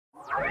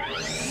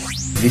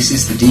This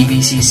is the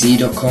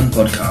DVCC.com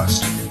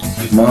podcast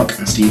with Mark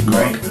and Steve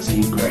Gray.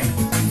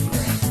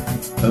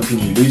 Helping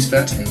you lose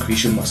fat and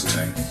increase your muscle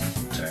tone.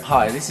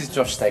 Hi, this is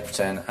Josh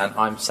Stapleton, and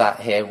I'm sat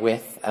here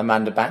with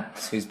Amanda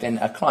Banks, who's been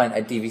a client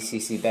at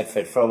DVCC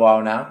Bedford for a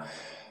while now.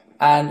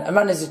 And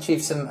Amanda's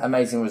achieved some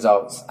amazing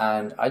results,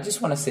 and I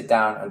just want to sit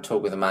down and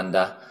talk with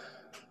Amanda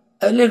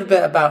a little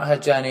bit about her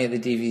journey at the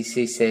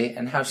DVCC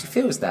and how she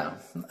feels now.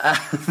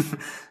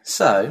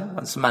 So,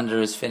 once Amanda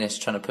has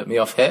finished trying to put me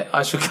off here,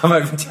 I shall come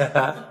over to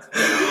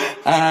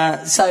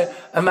her. So,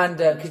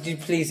 Amanda, could you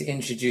please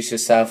introduce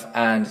yourself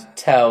and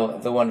tell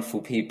the wonderful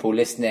people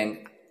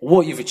listening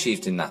what you've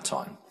achieved in that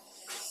time?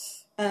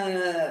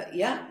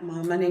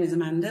 My name is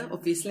Amanda,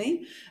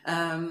 obviously.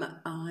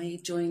 I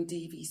joined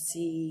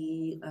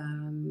DVC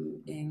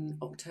in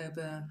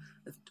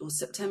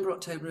September,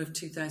 October of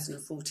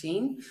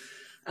 2014.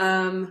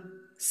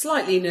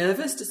 Slightly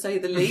nervous, to say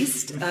the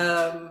least.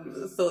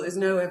 Thought there's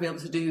no way I'd be able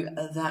to do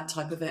that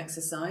type of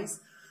exercise.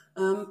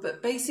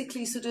 But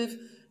basically sort of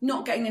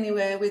not getting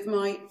anywhere with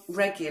my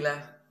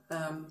regular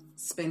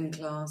spin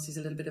classes,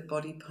 a little bit of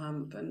body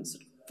pump, and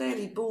sort of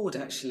fairly bored,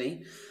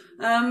 actually.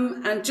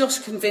 And Josh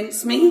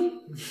convinced me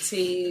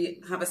to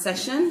have a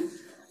session,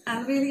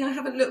 and really I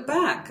haven't looked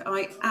back.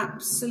 I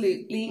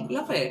absolutely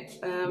love it.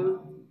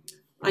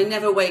 I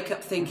never wake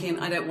up thinking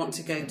I don't want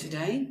to go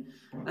today.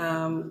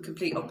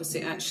 Complete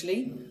opposite,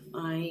 actually.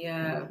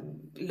 I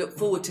look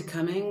forward to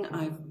coming.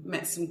 I've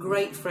met some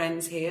great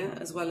friends here,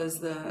 as well as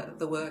the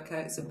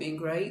workouts have been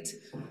great.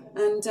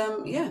 And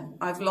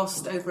I've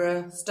lost over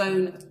a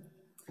stone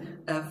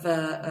of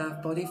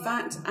body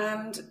fat,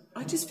 and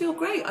I just feel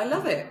great. I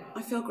love it.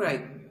 I feel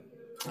great.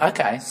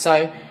 Okay,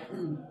 so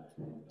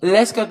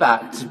let's go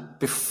back to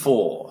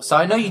before. So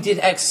I know you did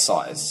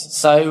exercise.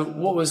 So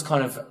what was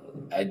kind of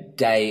a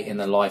day in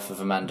the life of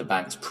Amanda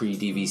Banks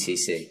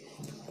pre-DVCC?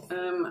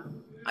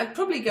 I'd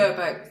probably go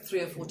about 3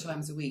 or 4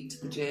 times a week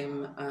to the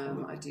gym.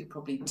 I do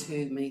probably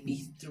 2,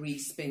 maybe 3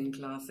 spin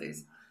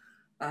classes,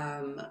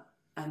 and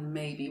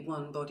maybe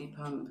 1 body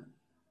pump,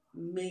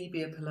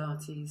 maybe a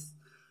Pilates.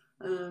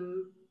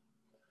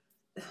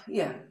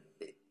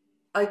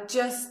 I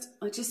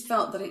just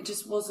felt that it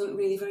just wasn't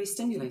really very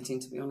stimulating,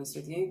 to be honest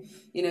with you.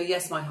 You know,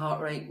 yes, my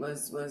heart rate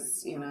was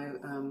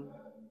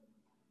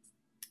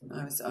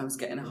I was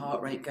getting a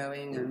heart rate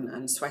going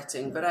and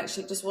sweating, but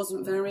actually it just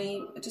wasn't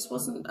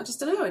I just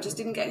don't know, I just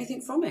didn't get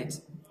anything from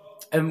it.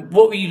 And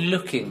what were you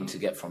looking to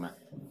get from it?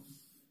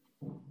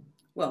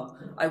 Well,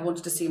 I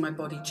wanted to see my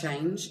body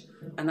change,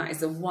 and that is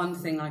the one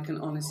thing I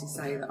can honestly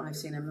say that I've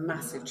seen a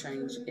massive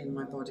change in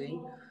my body,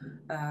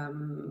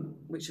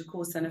 which of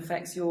course then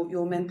affects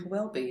your mental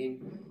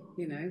well-being.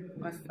 You know,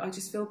 I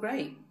just feel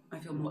great. I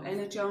feel more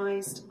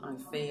energised.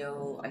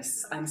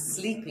 I'm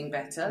sleeping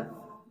better,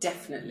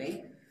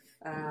 definitely,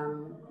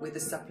 with the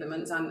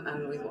supplements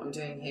and with what I'm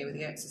doing here with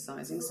the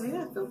exercising. So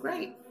yeah, I feel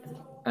great.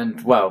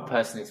 And well,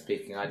 personally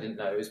speaking, I didn't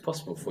know it was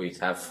possible for you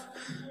to have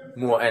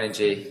more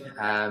energy.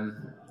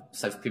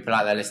 So for people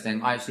out there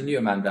listening, I actually knew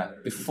Amanda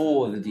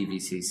before the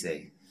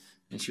DVCC,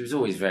 and she was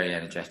always very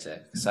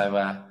energetic. So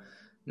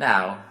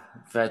now,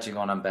 verging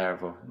on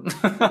unbearable.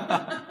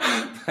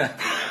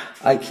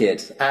 I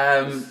kid.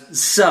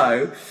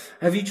 So,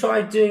 have you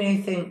tried doing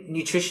anything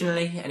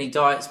nutritionally, any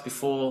diets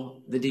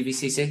before the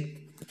DVCC?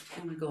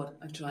 Oh my God,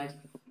 I've tried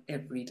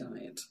every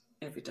diet.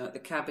 The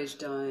cabbage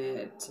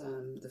diet,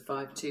 the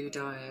 5-2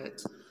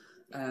 diet,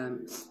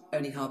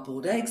 only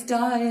hard-boiled eggs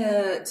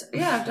diet.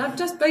 Yeah, I've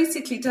just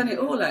basically done it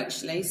all,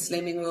 actually.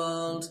 Slimming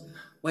World,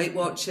 Weight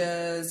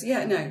Watchers.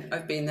 Yeah, no,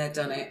 I've been there,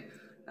 done it.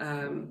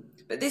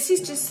 But this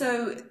is just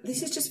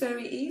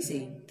very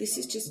easy. This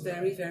is just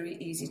very, very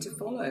easy to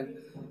follow.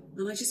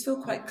 And I just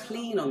feel quite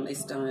clean on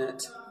this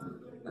diet,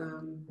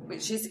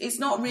 it's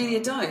not really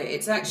a diet.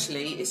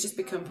 It's just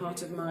become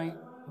part of my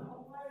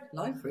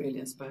life, really,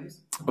 I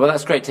suppose. Well,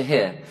 that's great to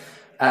hear.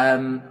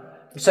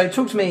 So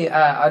talk to me,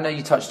 I know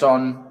you touched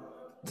on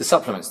the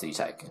supplements that you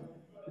take.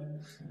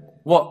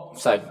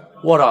 What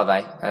are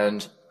they,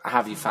 and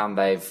have you found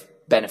they've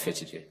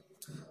benefited you?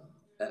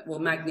 Well,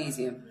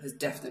 magnesium has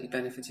definitely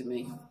benefited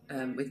me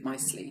with my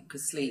sleep,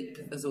 because sleep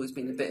has always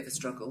been a bit of a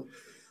struggle,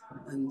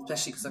 and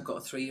especially because I've got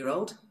a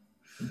 3-year-old.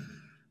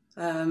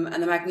 And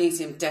the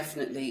magnesium,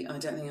 definitely, I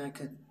don't think I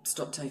could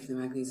stop taking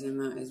the magnesium.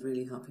 That is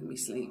really helping me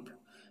sleep.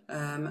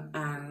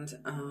 And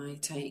I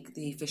take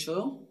the fish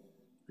oil.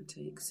 I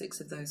take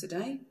 6 of those a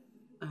day.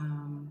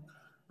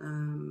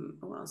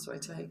 What else do I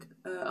take?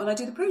 And I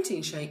do the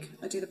protein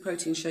shake. The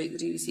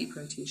DVC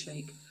protein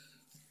shake.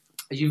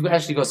 You've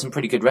actually got some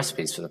pretty good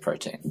recipes for the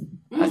protein,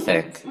 I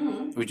think.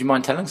 Would you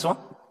mind telling us one?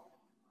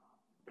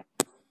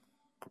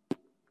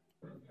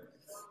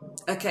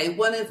 Okay,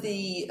 one of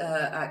the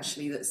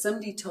actually that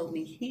somebody told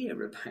me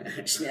here about.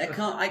 Actually,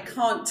 I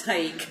can't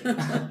take.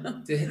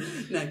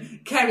 No,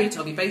 Kerry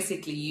told me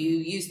basically you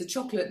use the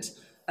chocolate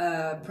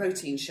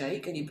protein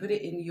shake and you put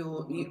it in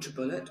your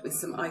NutriBullet with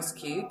some ice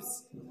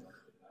cubes,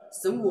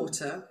 some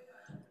water,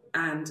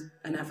 and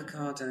an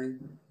avocado,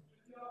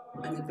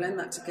 and you blend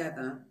that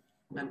together.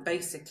 And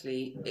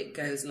basically, it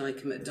goes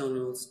like a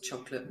McDonald's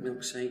chocolate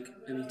milkshake,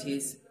 and it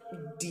is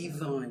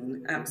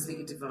divine,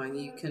 absolutely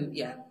divine.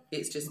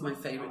 It's just my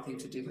favourite thing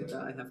to do with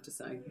that, I have to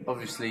say.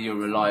 Obviously, you're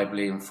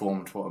reliably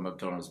informed what a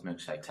McDonald's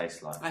milkshake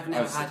tastes like. I've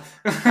never had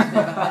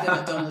a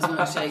McDonald's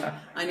milkshake.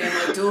 I know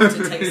my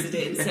daughter tasted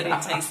it and said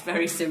it tastes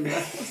very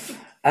similar.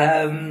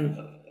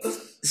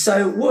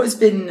 So, what has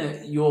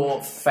been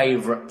your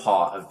favourite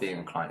part of being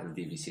a client of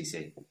the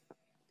DVCC?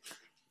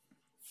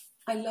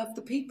 I love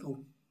the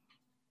people.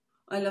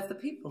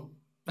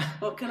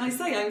 What can I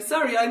say? I'm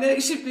sorry, I know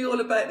it should be all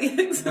about the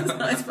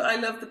exercise, but I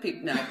love the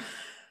people. No,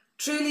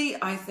 truly,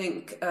 I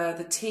think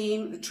the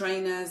team, the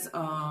trainers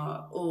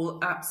are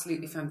all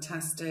absolutely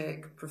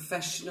fantastic,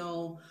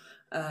 professional,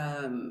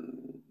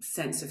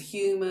 sense of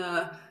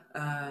humour,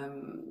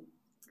 and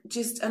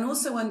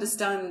also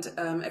understand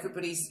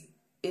everybody's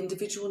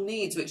individual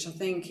needs, which I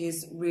think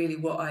is really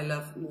what I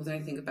love more than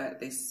anything about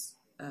this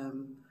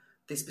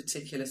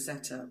particular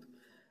setup.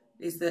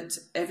 Is that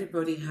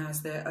everybody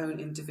has their own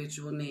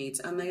individual needs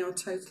and they are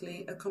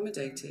totally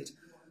accommodated,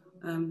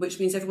 which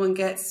means everyone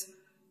gets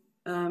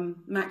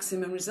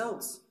maximum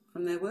results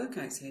from their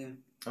workouts here.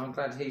 I'm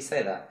glad to hear you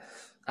say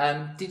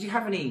that. Did you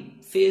have any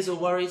fears or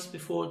worries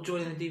before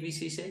joining the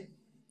DVCC?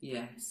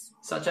 Yes.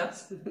 Such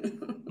as?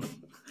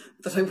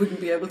 That I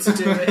wouldn't be able to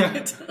do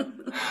it.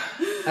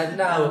 And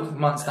now,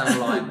 months down the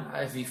line,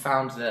 have you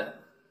found that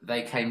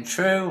they came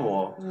true,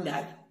 or...?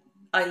 No.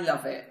 I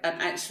love it.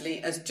 And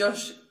actually, as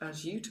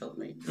you told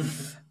me,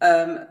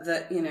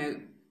 that,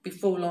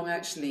 before long,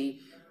 actually,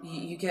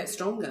 you get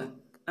stronger.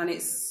 And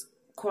it's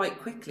quite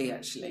quickly,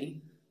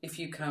 actually, if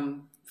you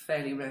come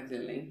fairly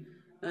regularly.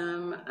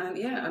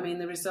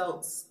 The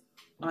results,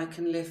 I'm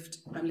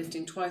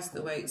lifting twice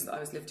the weights that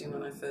I was lifting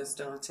when I first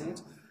started.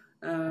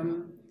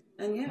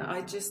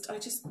 I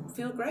just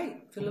feel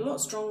great. Feel a lot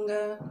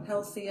stronger,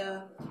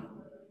 healthier,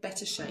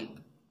 better shape.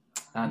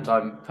 And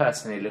I'm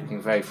personally looking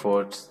very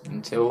forward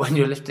until when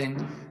you're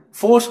lifting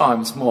 4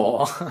 times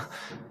more,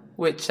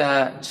 which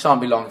shan't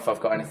be long if I've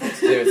got anything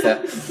to do with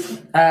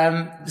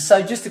it.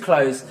 So just to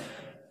close,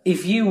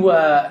 if you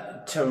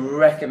were to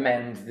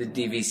recommend the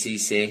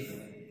DVCC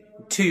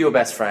to your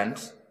best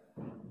friend,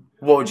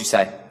 what would you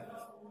say?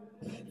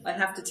 I'd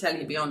have to tell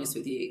you, be honest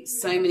with you,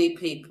 so many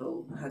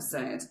people have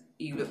said,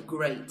 you look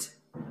great,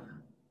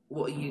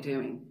 what are you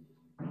doing?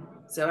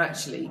 So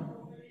actually,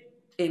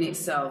 in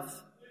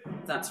itself,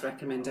 that's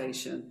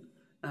recommendation,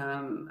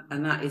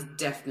 and that is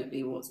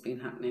definitely what's been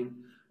happening.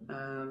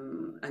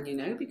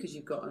 And because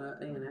you've got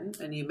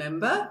a new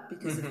member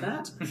because of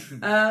that.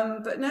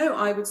 But no,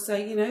 I would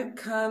say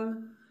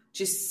come,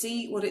 just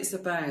see what it's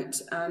about,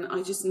 and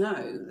I just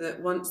know that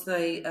once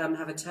they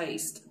have a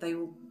taste, they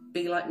will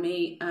be like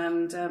me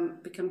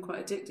and become quite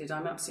addicted.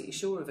 I'm absolutely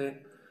sure of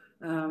it.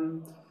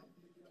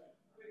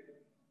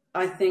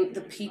 I think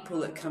the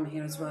people that come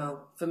here as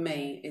well, for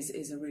me,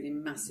 is a really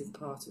massive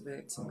part of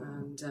it.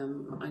 And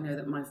I know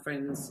that my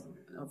friends,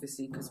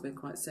 obviously, because we're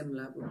quite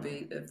similar, would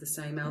be of the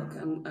same ilk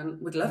and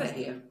would love it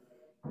here.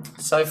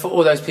 So for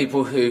all those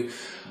people who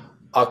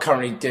are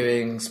currently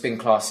doing spin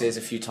classes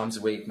a few times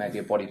a week, maybe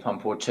a body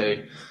pump or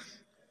 2,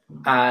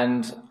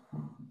 and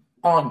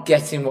aren't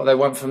getting what they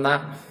want from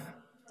that,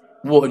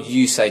 what would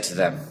you say to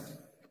them?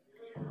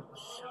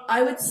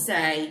 I would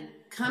say,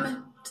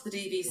 come to the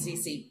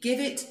DVCC,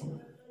 give it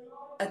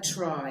a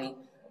try,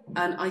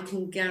 and I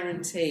can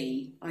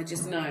guarantee, I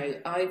just know,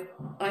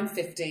 I'm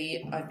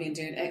 50, I've been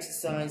doing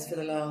exercise for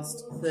the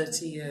last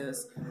 30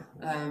 years,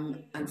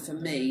 and for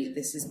me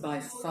this is by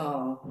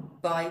far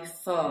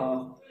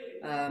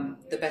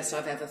the best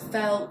I've ever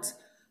felt,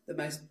 the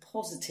most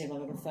positive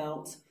I've ever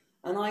felt,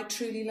 and I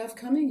truly love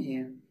coming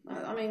here.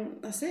 I mean,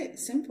 that's it,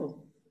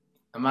 simple.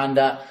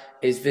 Amanda,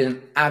 it's been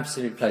an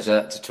absolute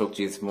pleasure to talk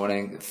to you this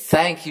morning.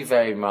 Thank you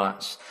very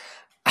much.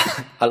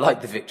 I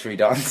like the victory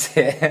dance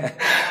here.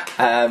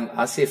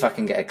 I'll see if I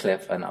can get a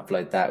clip and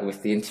upload that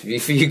with the interview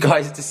for you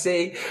guys to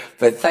see.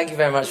 But thank you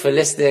very much for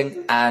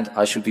listening, and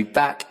I shall be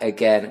back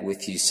again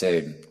with you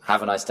soon.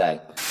 Have a nice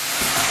day.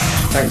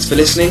 Thanks for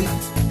listening.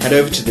 Head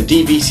over to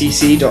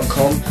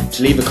thedvcc.com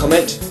to leave a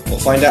comment or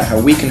find out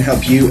how we can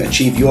help you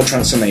achieve your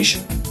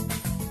transformation.